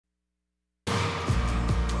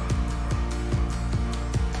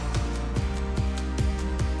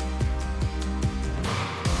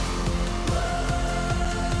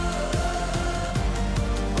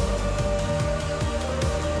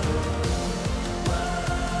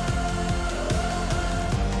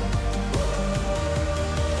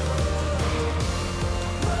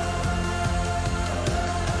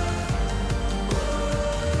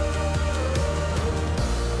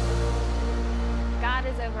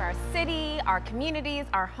our city, our communities,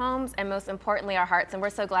 our homes, and most importantly, our hearts. And we're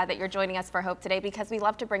so glad that you're joining us for Hope today because we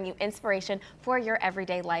love to bring you inspiration for your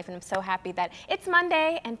everyday life. And I'm so happy that it's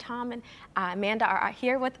Monday and Tom and Amanda are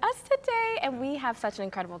here with us today. And we have such an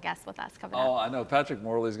incredible guest with us coming up. Oh, I know. Patrick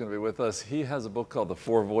Morley is going to be with us. He has a book called The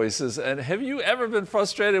Four Voices. And have you ever been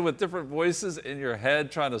frustrated with different voices in your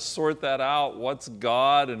head, trying to sort that out? What's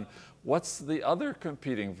God and what's the other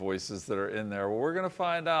competing voices that are in there? Well, we're going to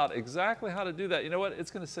find out exactly how to do that. You know what? It's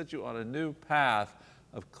going to set you on a new path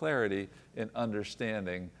of clarity in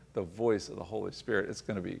understanding the voice of the Holy Spirit. It's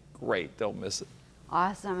going to be great. Don't miss it.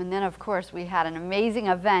 Awesome. And then, of course, we had an amazing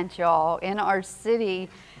event, y'all, in our city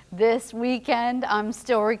this weekend. I'm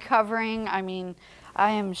still recovering. I mean,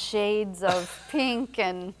 I am shades of pink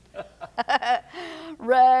and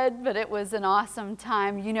red, but it was an awesome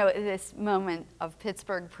time. You know, this moment of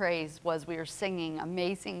Pittsburgh praise was we were singing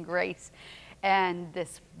Amazing Grace, and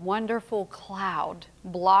this wonderful cloud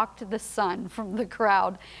blocked the sun from the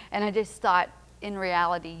crowd. And I just thought, in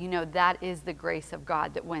reality, you know, that is the grace of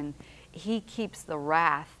God, that when He keeps the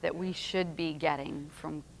wrath that we should be getting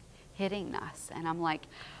from hitting us. And I'm like,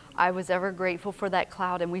 I was ever grateful for that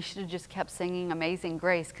cloud, and we should have just kept singing Amazing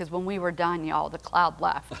Grace, because when we were done, y'all, the cloud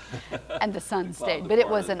left and the sun stayed. But it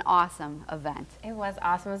was an awesome event. It was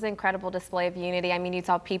awesome. It was an incredible display of unity. I mean, you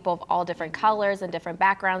saw people of all different colors and different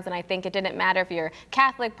backgrounds, and I think it didn't matter if you're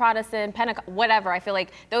Catholic, Protestant, Pentecostal, whatever. I feel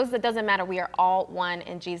like that doesn't matter. We are all one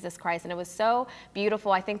in Jesus Christ, and it was so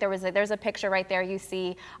beautiful. I think there's a picture right there you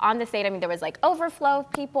see on the stage. I mean, there was like overflow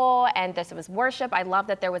of people, and this was worship. I love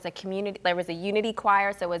that there was a community, there was a unity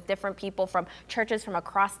choir, so it was different people from churches from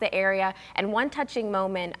across the area. And one touching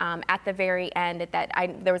moment at the very end,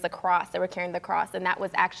 there was a cross. They were carrying the cross, and that was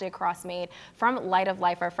actually a cross made from Light of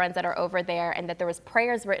Life, our friends that are over there, and that there was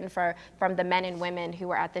prayers written from the men and women who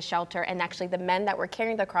were at the shelter. And actually the men that were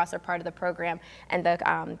carrying the cross are part of the program, and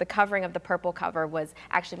the covering of the purple cover was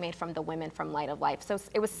actually made from the women from Light of Life. So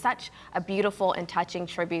it was such a beautiful and touching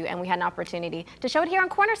tribute, and we had an opportunity to show it here on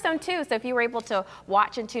Cornerstone too. So if you were able to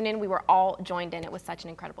watch and tune in, we were all joined in. It was such an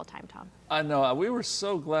incredible time, Tom. I know. We were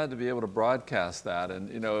so glad to be able to broadcast that, and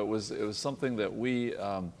you know, it was something that we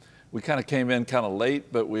kind of came in kind of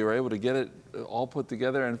late, but we were able to get it all put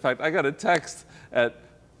together. In fact, I got a text at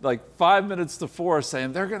like 5 minutes to 4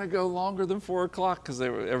 saying they're going to go longer than 4 o'clock because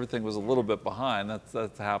everything was a little bit behind.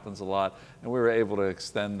 That happens a lot, and we were able to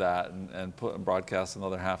extend that and broadcast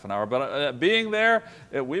another half an hour. But being there,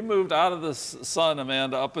 we moved out of the sun,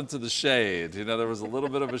 Amanda, up into the shade. You know, there was a little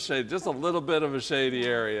bit of a shade, just a little bit of a shady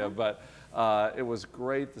area, but it was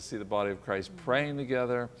great to see the body of Christ praying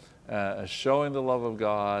together, showing the love of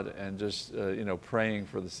God, and just you know, praying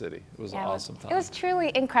for the city. It was an awesome time. It was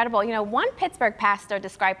truly incredible. You know, one Pittsburgh pastor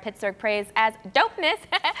described Pittsburgh praise as dopeness,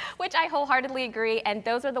 which I wholeheartedly agree. And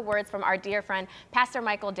those are the words from our dear friend, Pastor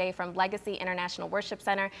Michael Day from Legacy International Worship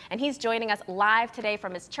Center. And he's joining us live today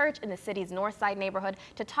from his church in the city's North Side neighborhood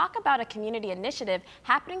to talk about a community initiative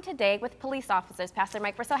happening today with police officers. Pastor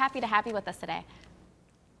Mike, we're so happy to have you with us today.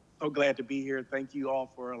 So glad to be here. Thank you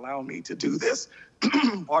all for allowing me to do this.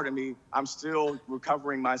 Pardon me. I'm still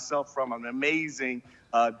recovering myself from an amazing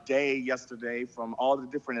day yesterday, from all the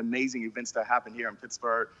different amazing events that happened here in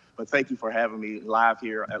Pittsburgh. But thank you for having me live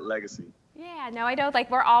here at Legacy. Yeah, no, I know,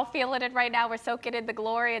 like, we're all feeling it right now. We're soaking in the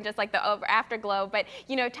glory and just like the afterglow. But,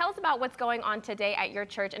 you know, tell us about what's going on today at your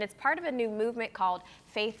church. And it's part of a new movement called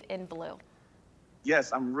Faith in Blue.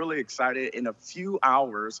 Yes, I'm really excited. In a few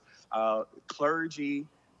hours, clergy,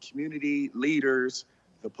 community leaders,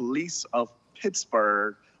 the police of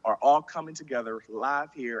Pittsburgh are all coming together live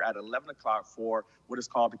here at 11 o'clock for what is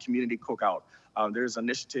called the Community Cookout. There's an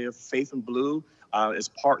initiative, Faith in Blue, is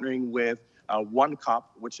partnering with One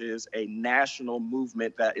Cop, which is a national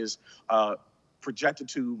movement that is projected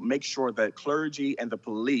to make sure that clergy and the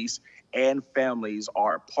police and families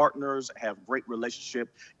are partners, have great relationship,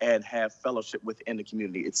 and have fellowship within the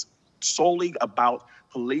community. It's solely about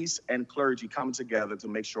police and clergy coming together to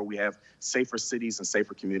make sure we have safer cities and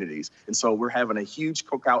safer communities. And so we're having a huge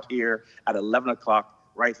cookout here at 11 o'clock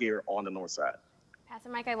right here on the north side. Pastor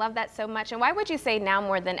Mike, I love that so much. And why would you say now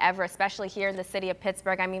more than ever, especially here in the city of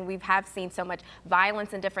Pittsburgh? I mean, we have seen so much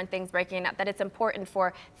violence and different things breaking out, that it's important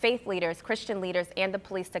for faith leaders, Christian leaders, and the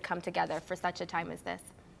police to come together for such a time as this?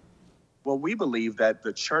 Well, we believe that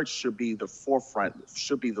the church should be the forefront,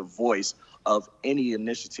 should be the voice of any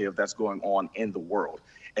initiative that's going on in the world.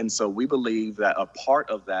 And so we believe that a part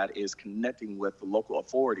of that is connecting with the local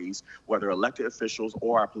authorities, whether elected officials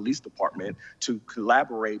or our police department, to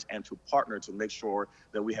collaborate and to partner to make sure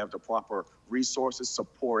that we have the proper resources,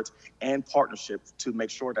 support, and partnership to make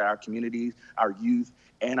sure that our communities, our youth,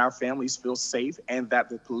 and our families feel safe, and that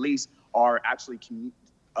the police are actually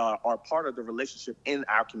are part of the relationship in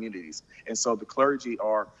our communities. And so the clergy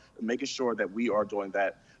are making sure that we are doing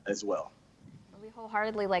that as well. We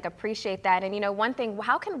wholeheartedly appreciate that. And one thing,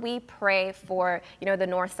 how can we pray for the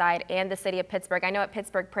North Side and the city of Pittsburgh? I know at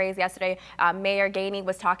Pittsburgh Praise yesterday, Mayor Gainey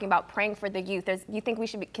was talking about praying for the youth. You think we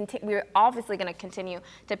should be we're obviously going to continue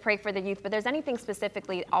to pray for the youth, but there's anything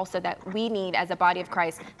specifically also that we need as a body of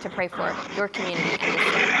Christ to pray for your community and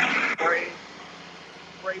the city?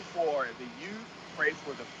 Pray for the youth, pray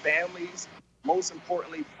for the families. Most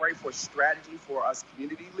importantly, pray for strategy for us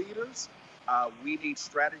community leaders. We need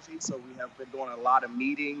strategy, so we have been doing a lot of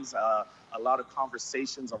meetings, a lot of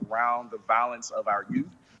conversations around the violence of our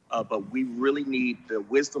youth, but we really need the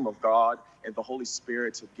wisdom of God and the Holy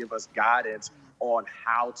Spirit to give us guidance on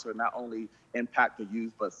how to not only impact the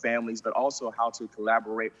youth, but families, but also how to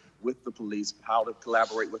collaborate with the police, how to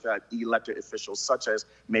collaborate with our elected officials, such as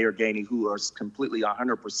Mayor Gainey, who are completely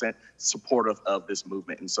 100% supportive of this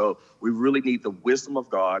movement. And so we really need the wisdom of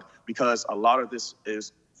God, because a lot of this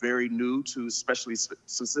is very new to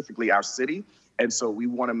specifically our city. And so we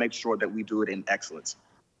want to make sure that we do it in excellence.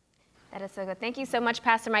 That is so good. Thank you so much,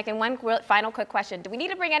 Pastor Mike. And one final quick question. Do we need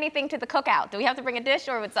to bring anything to the cookout? Do we have to bring a dish,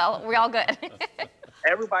 or we're all good?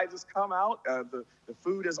 Everybody just come out. The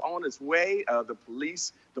food is on its way. The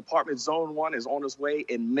police department zone 1 is on its way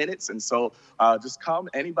in minutes. And so just come.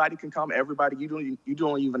 Anybody can come. Everybody. You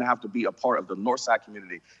don't even have to be a part of the Northside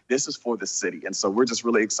community. This is for the city. And so we're just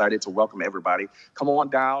really excited to welcome everybody. Come on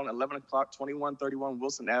down, 11 o'clock, 2131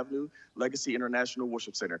 Wilson Avenue, Legacy International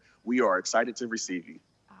Worship Center. We are excited to receive you.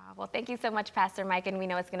 Well, thank you so much, Pastor Mike, and we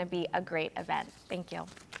know it's going to be a great event. Thank you.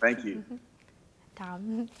 Thank you.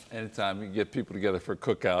 Tom. Anytime you can get people together for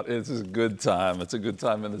cookout, it's a good time. It's a good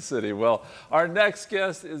time in the city. Well, our next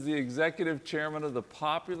guest is the executive chairman of the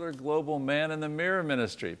popular global Man in the Mirror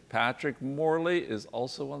ministry. Patrick Morley is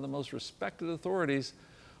also one of the most respected authorities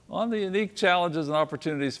on the unique challenges and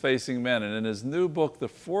opportunities facing men. And in his new book, The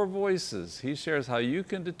 4 Voices, he shares how you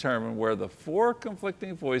can determine where the 4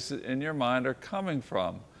 conflicting voices in your mind are coming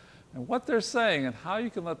from, and what they're saying, and how you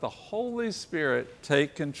can let the Holy Spirit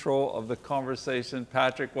take control of the conversation.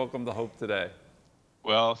 Patrick, welcome to Hope Today.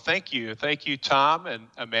 Well, thank you. Thank you, Tom and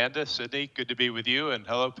Amanda, Sydney. Good to be with you, and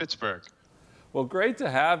hello, Pittsburgh. Well, great to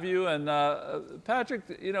have you. And Patrick,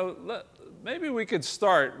 maybe we could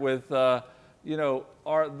start with, are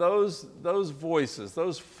those voices,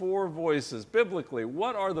 those 4 voices, biblically,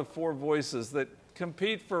 what are the 4 voices that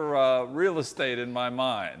compete for real estate in my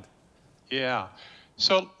mind? Yeah.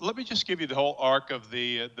 So let me just give you the whole arc of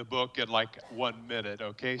the book in 1 minute,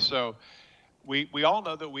 okay? So we all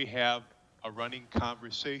know that we have a running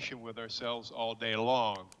conversation with ourselves all day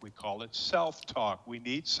long. We call it self-talk. We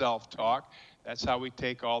need self-talk. That's how we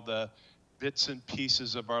take all the bits and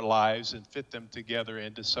pieces of our lives and fit them together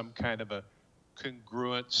into some kind of a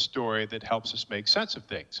congruent story that helps us make sense of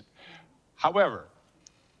things. However,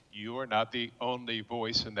 you are not the only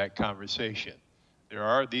voice in that conversation. There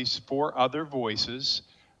are these 4 other voices: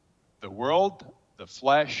 the world, the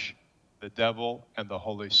flesh, the devil, and the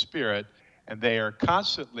Holy Spirit, and they are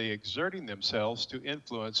constantly exerting themselves to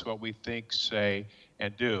influence what we think, say,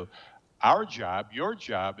 and do. Our job, your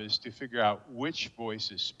job, is to figure out which voice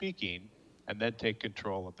is speaking and then take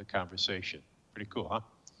control of the conversation. Pretty cool, huh?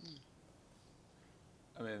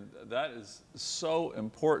 I mean, that is so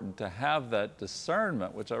important to have that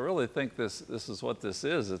discernment, which I really think this is what this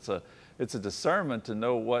is. It's a discernment to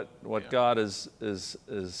know what God is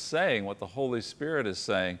saying, what the Holy Spirit is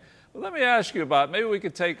saying. But let me ask you about, maybe we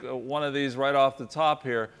could take one of these right off the top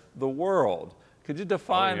here, the world. Could you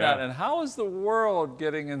define that? And how is the world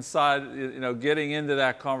getting inside, getting into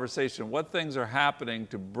that conversation? What things are happening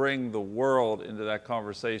to bring the world into that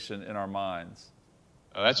conversation in our minds?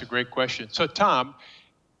 Oh, that's a great question. So, Tom,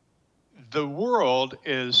 the world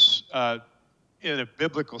is, in a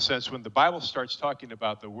biblical sense, when the Bible starts talking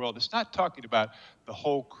about the world, it's not talking about the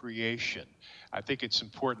whole creation. I think it's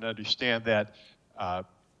important to understand that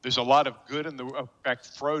there's a lot of good in the world. In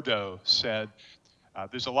fact, Frodo said,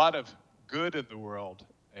 there's a lot of good in the world,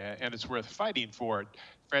 and it's worth fighting for it.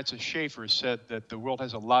 Francis Schaeffer said that the world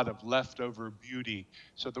has a lot of leftover beauty.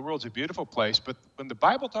 So the world's a beautiful place, but when the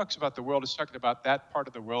Bible talks about the world, it's talking about that part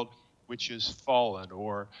of the world which is fallen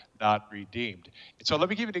or not redeemed. And so let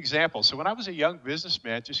me give you an example. So when I was a young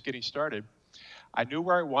businessman just getting started, I knew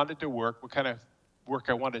where I wanted to work, what kind of work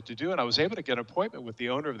I wanted to do, and I was able to get an appointment with the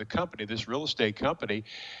owner of the company, this real estate company.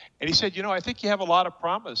 And he said, I think you have a lot of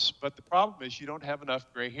promise, but the problem is you don't have enough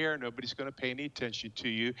gray hair. Nobody's going to pay any attention to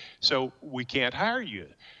you, so we can't hire you.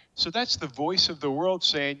 So that's the voice of the world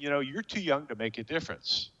saying, you're too young to make a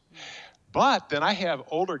difference. But then I have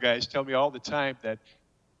older guys tell me all the time that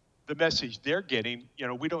the message they're getting,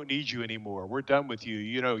 we don't need you anymore. We're done with you.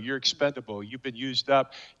 You're expendable. You've been used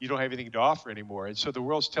up. You don't have anything to offer anymore. And so the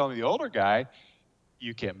world's telling the older guy,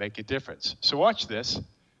 you can't make a difference. So watch this.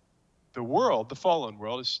 The world, the fallen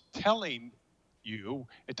world, is telling you,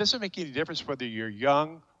 it doesn't make any difference whether you're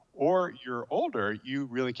young or you're older, you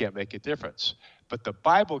really can't make a difference. But the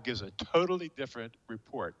Bible gives a totally different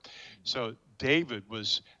report. So David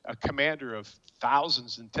was a commander of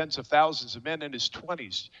thousands and tens of thousands of men in his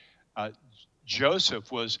 20s.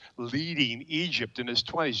 Joseph was leading Egypt in his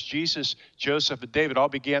 20s. Jesus, Joseph, and David all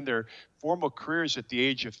began their formal careers at the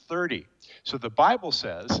age of 30. So the Bible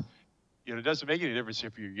says, it doesn't make any difference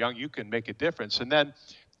if you're young, you can make a difference. And then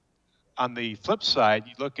on the flip side,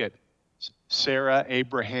 you look at Sarah,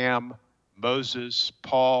 Abraham, Moses,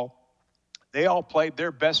 Paul. They all played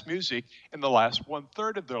their best music in the last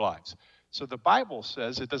 1/3 of their lives. So the Bible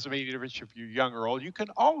says it doesn't make any difference if you're young or old. You can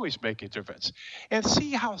always make a difference. And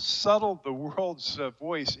see how subtle the world's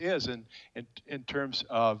voice is in terms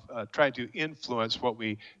of trying to influence what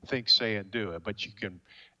we think, say, and do. But you can,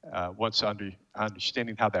 once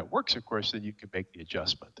understanding how that works, of course, then you can make the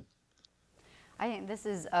adjustment. I think this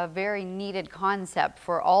is a very needed concept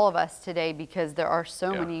for all of us today because there are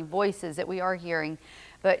so many voices that we are hearing.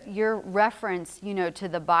 But your reference, to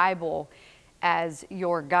the Bible as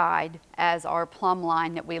your guide, as our plumb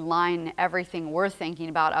line that we line everything we're thinking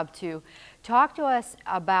about up to. Talk to us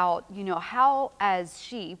about, how as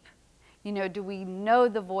sheep, do we know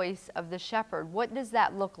the voice of the shepherd? What does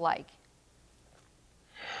that look like?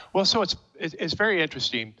 Well, so it's very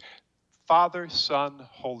interesting. Father, Son,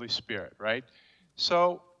 Holy Spirit, right?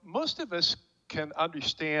 So most of us can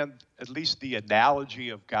understand at least the analogy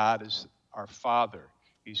of God as our Father.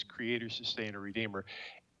 He's creator, sustainer, redeemer.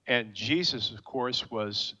 And Jesus, of course,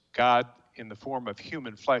 was God in the form of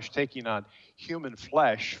human flesh, taking on human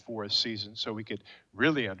flesh for a season so we could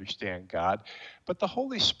really understand God. But the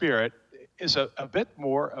Holy Spirit is a bit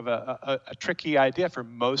more of a tricky idea for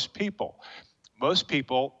most people. Most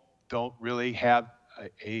people don't really have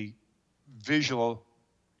a visual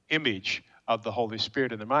image of the Holy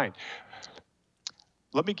Spirit in their mind.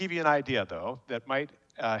 Let me give you an idea, though, that might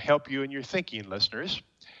help you in your thinking, listeners.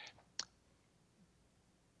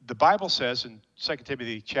 The Bible says in 2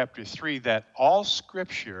 Timothy chapter 3 that all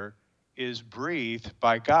Scripture is breathed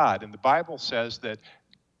by God. And the Bible says that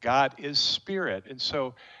God is Spirit. And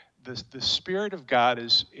so the Spirit of God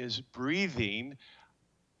is breathing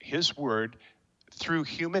His Word through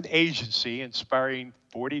human agency, inspiring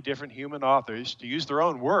 40 different human authors to use their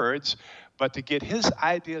own words, but to get His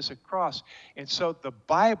ideas across. And so the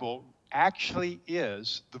Bible actually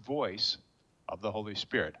is the voice of the Holy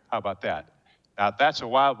Spirit. How about that? Now, that's a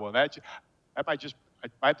wild one. I might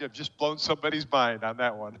have just blown somebody's mind on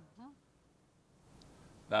that one.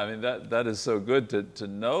 I mean, that is so good to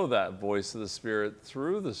know that voice of the Spirit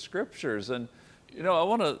through the Scriptures. And, I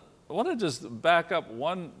want to just back up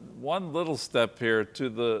one little step here to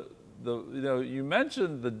the you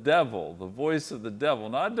mentioned the devil, the voice of the devil.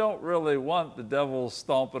 Now, I don't really want the devil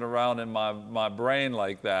stomping around in my brain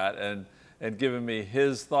like that and giving me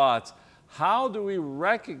his thoughts. How do we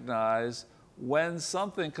recognize when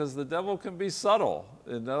something, because the devil can be subtle,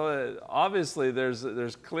 obviously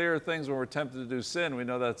there's clear things when we're tempted to do sin, we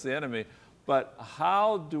know that's the enemy, but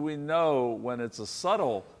how do we know when it's a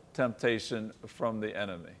subtle temptation from the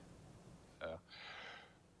enemy?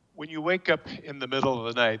 When you wake up in the middle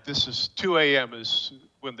of the night, this is 2 a.m. is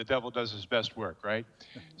when the devil does his best work, right?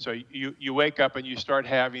 So you wake up and you start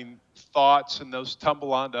having thoughts, and those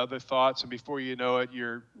tumble onto other thoughts, and before you know it,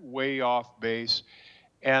 you're way off base.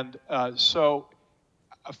 And so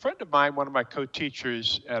a friend of mine, one of my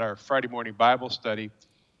co-teachers at our Friday morning Bible study,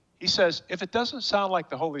 he says, if it doesn't sound like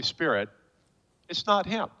the Holy Spirit, it's not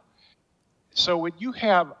him. So when you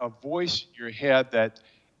have a voice in your head that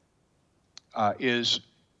is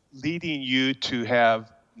leading you to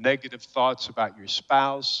have negative thoughts about your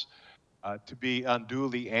spouse, to be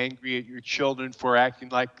unduly angry at your children for acting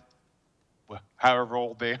like however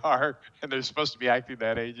old they are, and they're supposed to be acting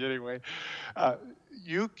that age anyway,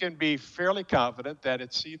 you can be fairly confident that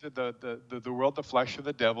it's either the world, the flesh, or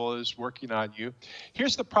the devil is working on you.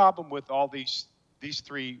 Here's the problem with all these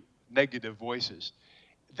three negative voices.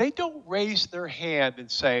 They don't raise their hand and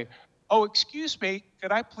say, oh, excuse me,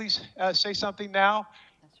 could I please say something now?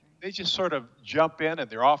 That's right. They just sort of jump in, and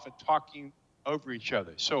they're often talking over each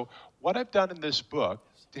other. So what I've done in this book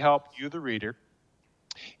to help you, the reader,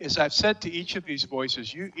 is I've said to each of these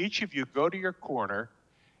voices, each of you go to your corner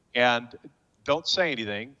and don't say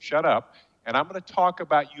anything, shut up, and I'm going to talk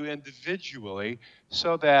about you individually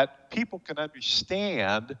so that people can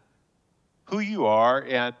understand who you are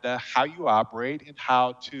and how you operate and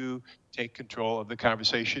how to take control of the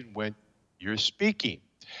conversation when you're speaking.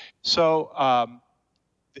 So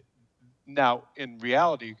now, in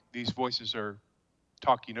reality, these voices are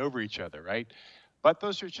talking over each other, right? But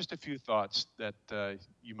those are just a few thoughts that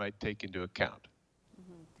you might take into account.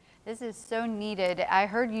 This is so needed. I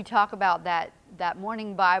heard you talk about that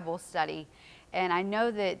morning Bible study, and I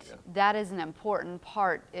know that that is an important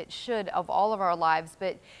part, it should, of all of our lives.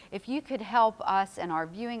 But if you could help us and our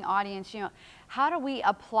viewing audience, you know, how do we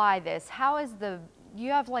apply this? How is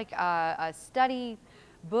you have like a study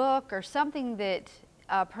book or something that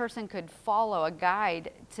a person could follow, a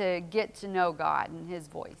guide to get to know God and His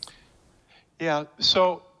voice? Yeah,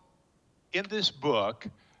 so in this book,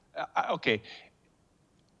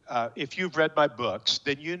 if you've read my books,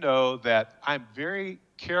 then you know that I'm very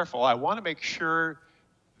careful. I want to make sure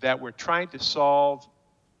that we're trying to solve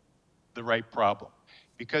the right problem.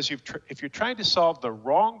 Because if you're trying to solve the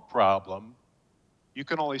wrong problem, you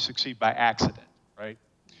can only succeed by accident, right?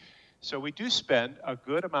 So we do spend a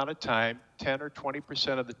good amount of time, 10 or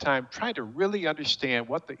 20% of the time, trying to really understand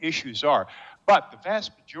what the issues are. But the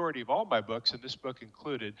vast majority of all my books, and this book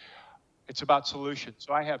included, it's about solutions.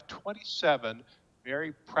 So I have 27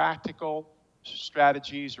 very practical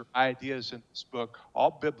strategies or ideas in this book,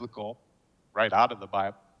 all biblical, right out of the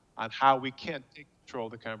Bible, on how we can take control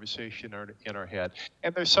of the conversation in our head.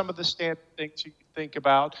 And there's some of the standard things you can think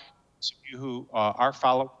about. Some of you who are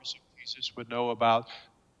followers of Jesus would know about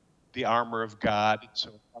the armor of God. And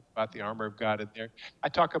so I talk about the armor of God in there. I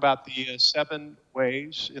talk about the 7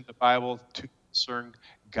 ways in the Bible to discern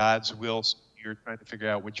God's will. So you're trying to figure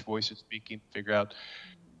out which voice is speaking, figure out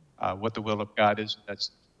what the will of God is in that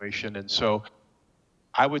situation. And so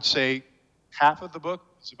I would say half of the book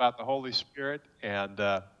is about the Holy Spirit, and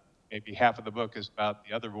maybe half of the book is about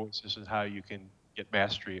the other voices and how you can get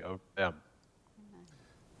mastery over them.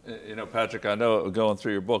 You know, Patrick, I know going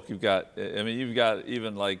through your book, you've got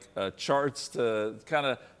even like charts to kind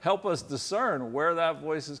of help us discern where that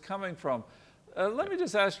voice is coming from. Let me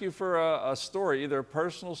just ask you for a story, either a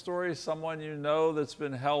personal story, someone you know that's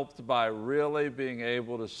been helped by really being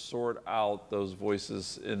able to sort out those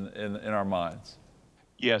voices in our minds.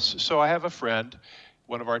 Yes, so I have a friend,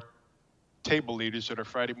 one of our table leaders at our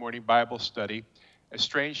Friday morning Bible study,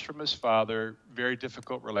 estranged from his father, very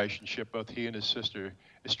difficult relationship, both he and his sister,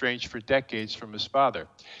 estranged for decades from his father.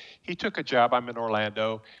 He took a job, I'm in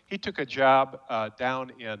Orlando, he took a job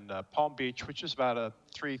down in Palm Beach, which is about a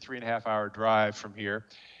 3.5 hour drive from here,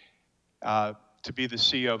 to be the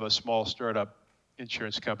CEO of a small startup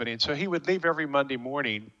insurance company. And so he would leave every Monday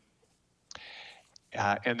morning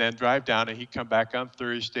and then drive down, and he'd come back on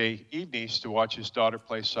Thursday evenings to watch his daughter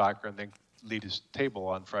play soccer and then lead his table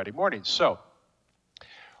on Friday mornings. So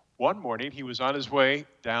one morning he was on his way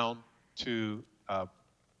down to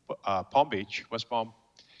Palm Beach, West Palm,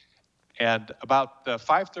 and about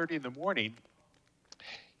 5:30 in the morning,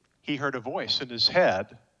 he heard a voice in his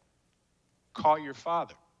head, "Call your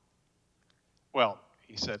father." Well,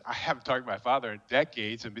 he said, "I haven't talked to my father in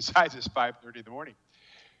decades, and besides, it's 5:30 in the morning."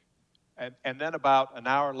 And then about an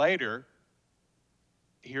hour later,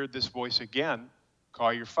 he heard this voice again,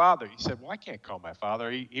 "Call your father." He said, "Well, I can't call my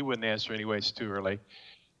father. He wouldn't answer anyway, it's too early."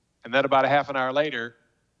 And then about a half an hour later,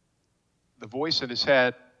 the voice in his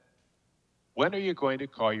head, "When are you going to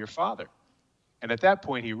call your father?" And at that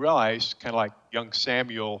point, he realized, kind of like young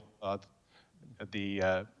Samuel,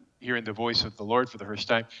 hearing the voice of the Lord for the first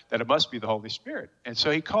time, that it must be the Holy Spirit. And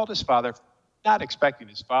so he called his father, not expecting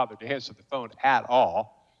his father to answer the phone at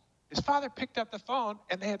all. His father picked up the phone,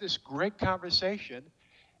 and they had this great conversation.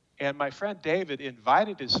 And my friend David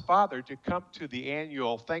invited his father to come to the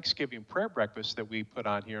annual Thanksgiving prayer breakfast that we put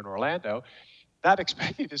on here in Orlando, not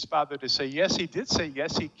expecting his father to say yes. He did say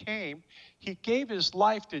yes. He came. He gave his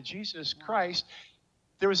life to Jesus Christ.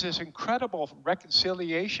 There was this incredible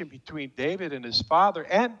reconciliation between David and his father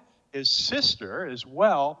and his sister as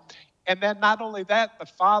well. And then not only that, the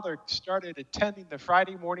father started attending the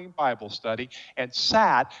Friday morning Bible study and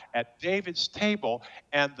sat at David's table,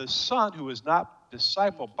 and the son, who was not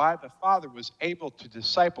discipled by the father, was able to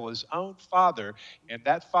disciple his own father, and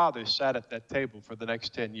that father sat at that table for the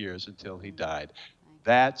next 10 years until he died.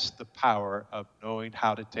 That's the power of knowing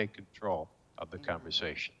how to take control of the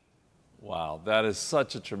conversation. Wow, that is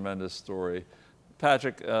such a tremendous story.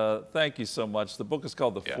 Patrick, thank you so much. The book is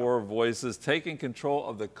called The Four Voices, Taking Control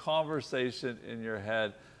of the Conversation in Your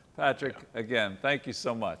Head. Patrick, again, thank you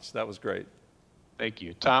so much. That was great. Thank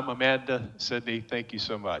you. Tom, Amanda, Sydney, thank you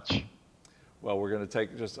so much. Well, we're going to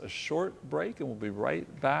take just a short break, and we'll be right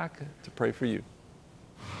back to pray for you.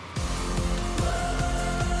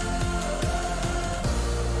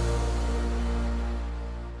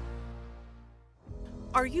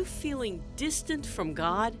 Are you feeling distant from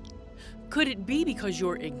God? Could it be because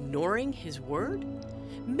you're ignoring His Word?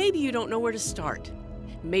 Maybe you don't know where to start.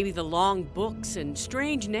 Maybe the long books and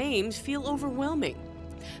strange names feel overwhelming.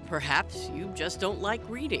 Perhaps you just don't like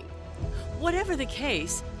reading. Whatever the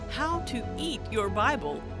case, How to Eat Your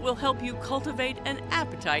Bible will help you cultivate an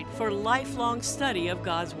appetite for lifelong study of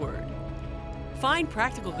God's Word. Find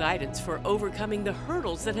practical guidance for overcoming the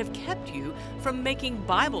hurdles that have kept you from making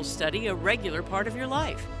Bible study a regular part of your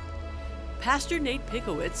life. Pastor Nate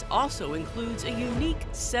Pickowitz also includes a unique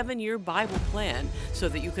 7-year Bible plan so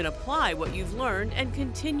that you can apply what you've learned and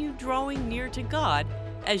continue drawing near to God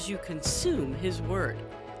as you consume His Word.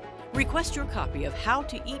 Request your copy of How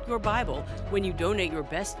to Eat Your Bible when you donate your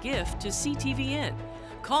best gift to CTVN.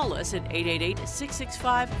 Call us at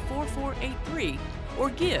 888-665-4483 or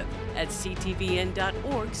give at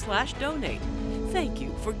ctvn.org/donate. Thank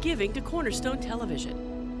you for giving to Cornerstone Television.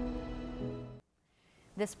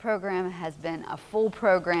 This program has been a full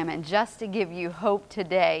program, and just to give you hope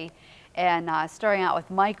today, and starting out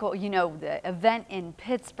with Michael, you know, the event in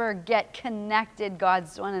Pittsburgh, Get Connected,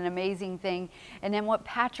 God's doing an amazing thing. And then what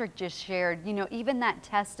Patrick just shared, you know, even that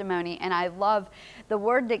testimony, and I love the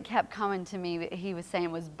word that kept coming to me, he was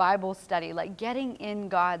saying was Bible study. Like getting in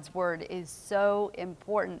God's Word is so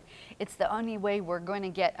important. It's the only way we're going to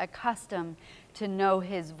get accustomed to know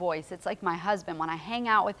His voice. It's like my husband, when I hang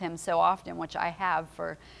out with him so often, which I have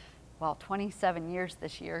for, well, 27 years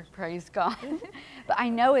this year, praise God. But I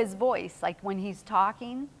know his voice. Like when he's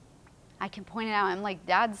talking, I can point it out. I'm like,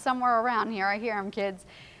 Dad's somewhere around here. I hear him, kids.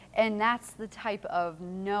 And that's the type of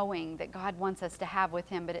knowing that God wants us to have with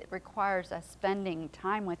Him, but it requires us spending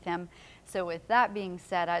time with Him. So with that being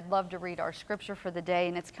said, I'd love to read our scripture for the day,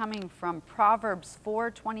 and it's coming from Proverbs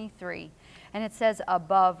 4:23. And it says,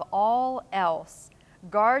 above all else,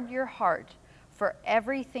 guard your heart, for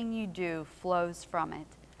everything you do flows from it.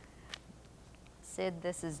 Sid,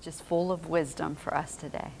 this is just full of wisdom for us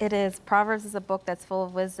today. It is. Proverbs is a book that's full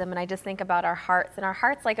of wisdom, and I just think about our hearts. And our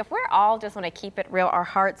hearts, like if we're all just want to keep it real, our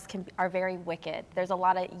hearts are very wicked. There's a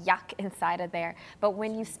lot of yuck inside of there. But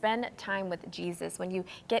when you spend time with Jesus, when you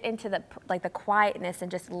get into the quietness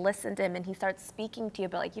and just listen to Him, and He starts speaking to you,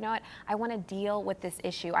 but like, you know what? I want to deal with this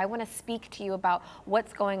issue. I want to speak to you about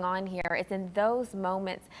what's going on here. It's in those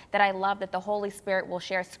moments that I love that the Holy Spirit will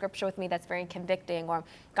share scripture with me that's very convicting, or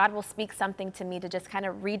God will speak something to me to just kind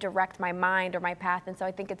of redirect my mind or my path. And so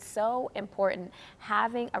I think it's so important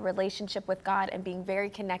having a relationship with God and being very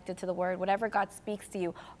connected to the Word. Whatever God speaks to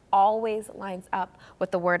you always lines up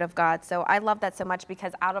with the Word of God. So I love that so much,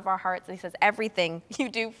 because out of our hearts, He says, everything you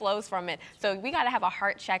do flows from it. So we got to have a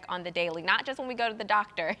heart check on the daily, not just when we go to the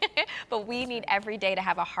doctor, but we need every day to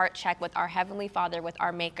have a heart check with our Heavenly Father, with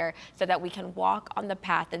our Maker, so that we can walk on the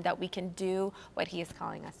path and that we can do what He is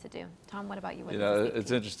calling us to do. Tom, what about you? You know,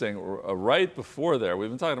 it's interesting. Right before there, we've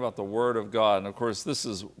been talking about the Word of God, and of course this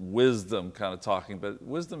is wisdom kind of talking, but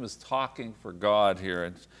wisdom is talking for God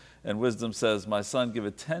here. And wisdom says, my son, give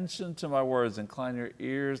attention to my words, incline your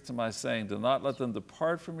ears to my saying, do not let them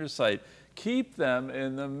depart from your sight. Keep them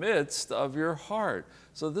in the midst of your heart.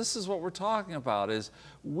 So this is what we're talking about, is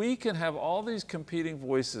we can have all these competing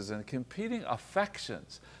voices and competing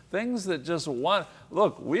affections, things that just want,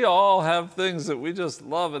 look, we all have things that we just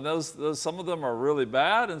love, and those some of them are really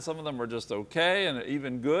bad, and some of them are just okay and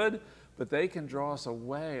even good. But they can draw us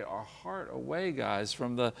away, our heart away, guys,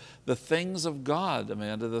 from the things of God,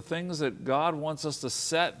 Amanda, the things that God wants us to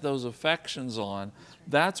set those affections on.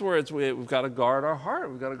 That's where we've got to guard our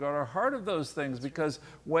heart. We've got to guard our heart of those things, because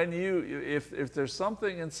when if there's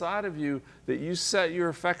something inside of you that you set your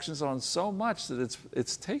affections on so much that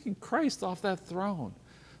it's taking Christ off that throne.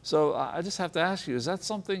 So I just have to ask you, is that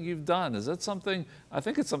something you've done? Is that something, I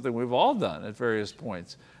think it's something we've all done at various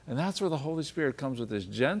points. And that's where the Holy Spirit comes with this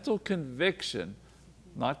gentle conviction,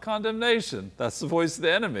 not condemnation. That's the voice of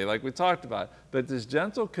the enemy, like we talked about. But this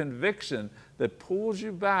gentle conviction that pulls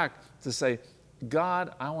you back to say,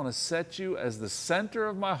 God, I want to set you as the center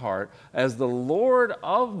of my heart, as the Lord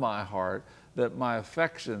of my heart, that my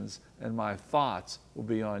affections and my thoughts will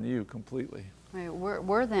be on you completely. Right.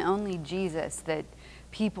 We're the only Jesus that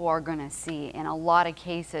people are going to see in a lot of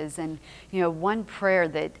cases. And, you know, one prayer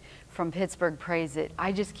that from Pittsburgh Praise that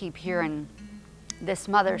I just keep hearing this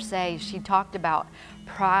mother say, she talked about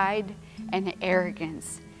pride and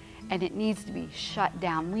arrogance, and it needs to be shut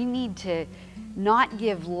down. We need to not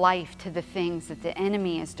give life to the things that the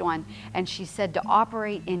enemy is doing. And she said to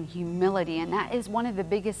operate in humility. And that is one of the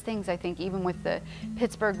biggest things, I think, even with the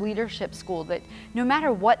Pittsburgh Leadership School, that no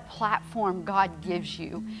matter what platform God gives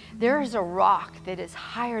you, there is a rock that is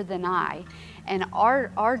higher than I. And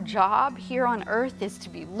our job here on earth is to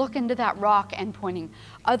be looking to that rock and pointing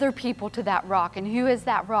other people to that rock. And who is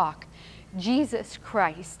that rock? Jesus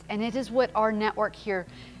Christ. And it is what our network here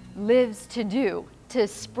lives to do, to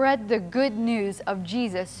spread the good news of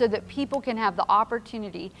Jesus so that people can have the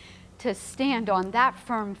opportunity to stand on that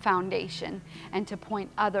firm foundation and to point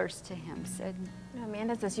others to Him, Sid.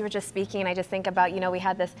 Amanda, as you were just speaking, I just think about, we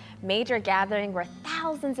had this major gathering where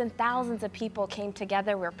thousands and thousands of people came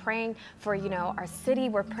together. We're praying for, our city,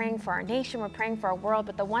 we're praying for our nation, we're praying for our world.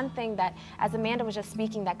 But the one thing that, as Amanda was just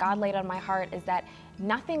speaking, that God laid on my heart is that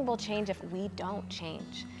nothing will change if we don't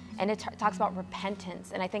change. And it talks about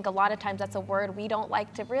repentance. And I think a lot of times that's a word we don't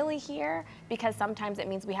like to really hear, because sometimes it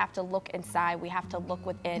means we have to look inside, we have to look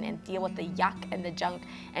within and deal with the yuck and the junk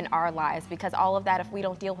in our lives. Because all of that, if we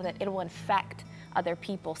don't deal with it, it will infect other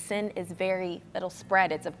people. Sin is it'll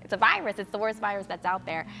spread. It's a virus. It's the worst virus that's out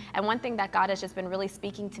there. And one thing that God has just been really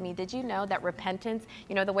speaking to me, did you know that repentance,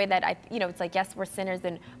 the way that it's like, yes, we're sinners,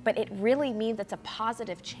 but it really means it's a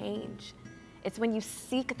positive change. It's when you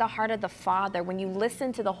seek the heart of the Father, when you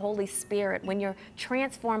listen to the Holy Spirit, when you're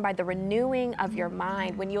transformed by the renewing of your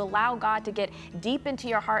mind, when you allow God to get deep into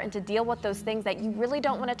your heart and to deal with those things that you really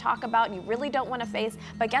don't want to talk about and you really don't want to face.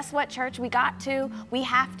 But guess what, church? We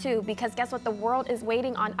have to, because guess what? The world is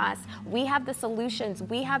waiting on us. We have the solutions.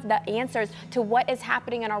 We have the answers to what is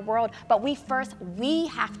happening in our world. But we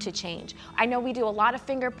have to change. I know we do a lot of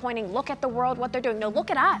finger pointing. Look at the world, what they're doing. No,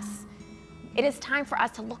 look at us. It is time for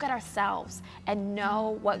us to look at ourselves and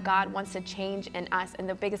know what God wants to change in us. And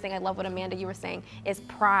the biggest thing, I love what Amanda, you were saying, is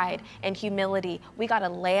pride and humility. We got to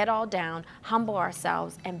lay it all down, humble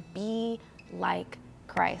ourselves, and be like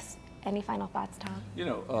Christ. Any final thoughts, Tom?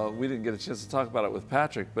 We didn't get a chance to talk about it with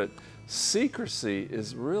Patrick, but secrecy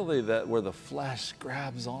is really where the flesh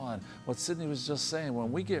grabs on. What Sydney was just saying,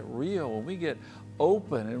 when we get real, when we get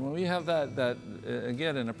open, and when we have that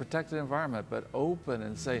again, in a protected environment, but open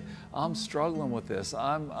and say, I'm struggling with this,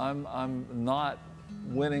 I'm not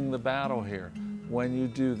winning the battle here. When you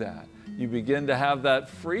do that, you begin to have that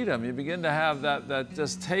freedom. You begin to have that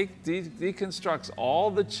just deconstructs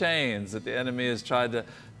all the chains that the enemy has tried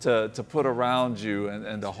to put around you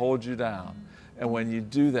and to hold you down. And when you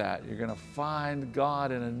do that, you're going to find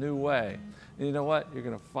God in a new way. And you know what? You're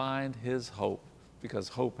going to find His hope, because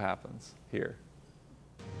hope happens here.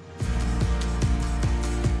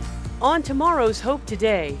 On tomorrow's Hope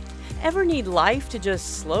Today, ever need life to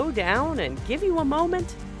just slow down and give you a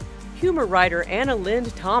moment? Humor writer Anna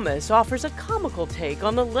Lind Thomas offers a comical take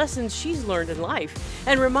on the lessons she's learned in life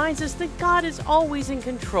and reminds us that God is always in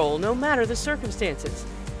control no matter the circumstances.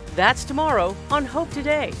 That's tomorrow on Hope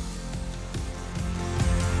Today.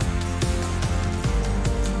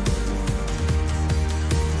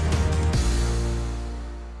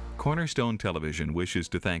 Cornerstone Television wishes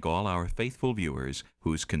to thank all our faithful viewers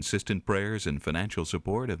whose consistent prayers and financial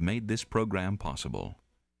support have made this program possible.